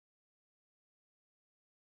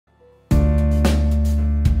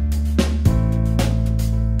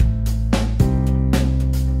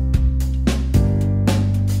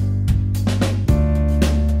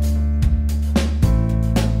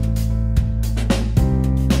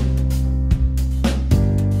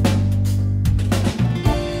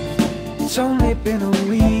It's only been a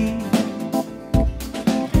week.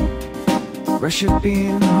 Rush of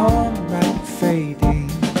being home, right, fading,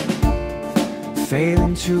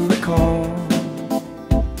 failing to recall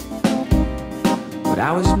what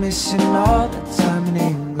I was missing all the time in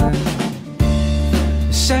England.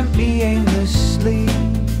 It sent me aimlessly,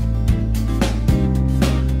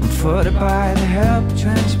 footed by the help of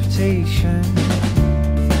transportation,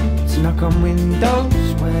 to knock on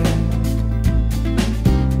windows where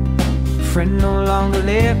a friend no longer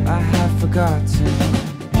live, I have forgotten.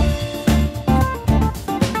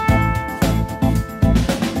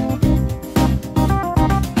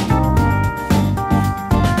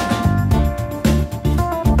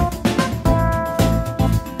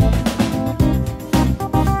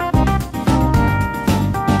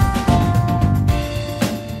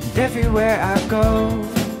 Everywhere I go,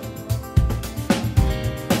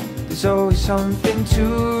 there's always something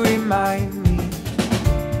to remind me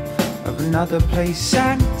of another place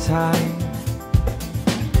and time.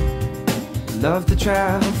 Love to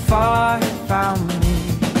travel far and found me.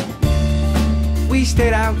 We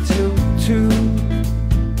stayed out till 2,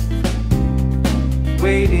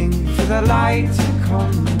 waiting for the light to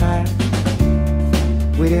come back.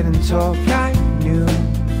 We didn't talk, I knew,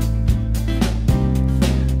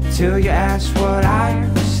 till you asked what I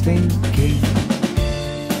was thinking.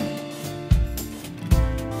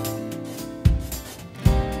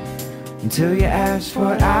 Until you asked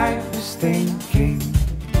what I was thinking.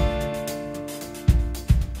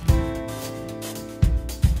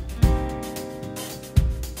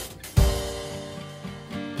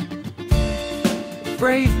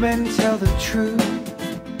 Brave men tell the truth.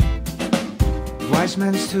 Wise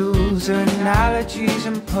men's tools are analogies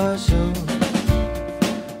and puzzles.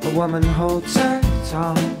 A woman holds her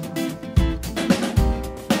tongue,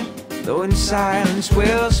 though in silence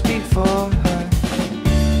we'll speak for her.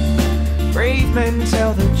 Brave men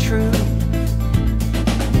tell the truth.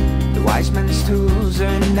 The wise men's tools are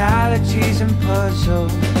analogies and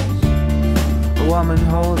puzzles. A woman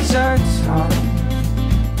holds her tongue,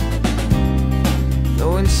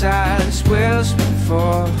 though in silence we'll speak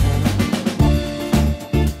for her.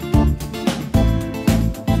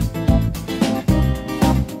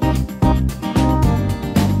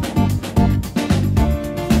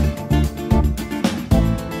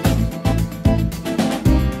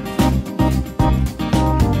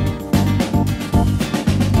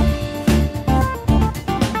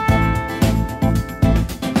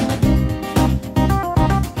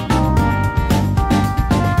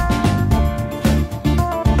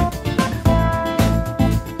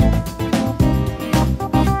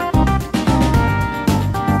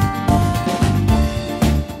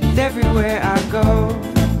 Everywhere I go,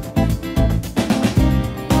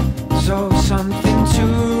 there's always something to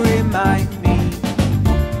remind me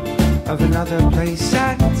of another place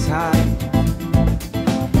and time.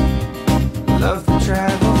 Love to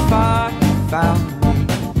travel far and found me.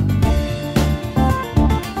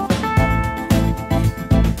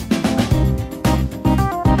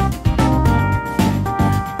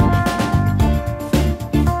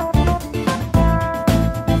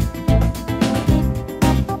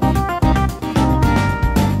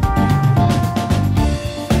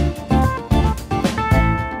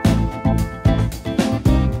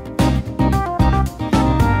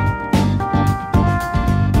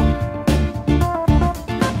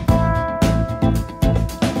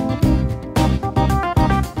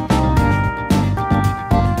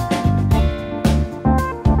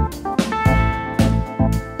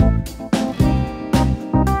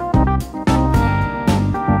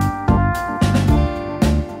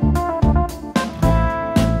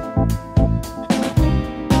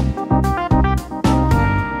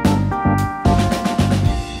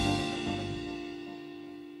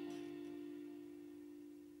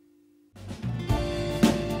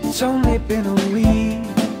 It's only been a week.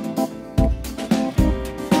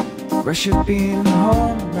 Rush of being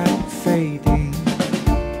home, right, fading,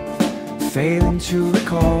 failing to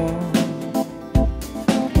recall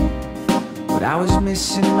what I was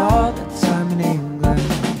missing all the time in England.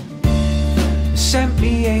 It sent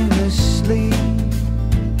me aimlessly,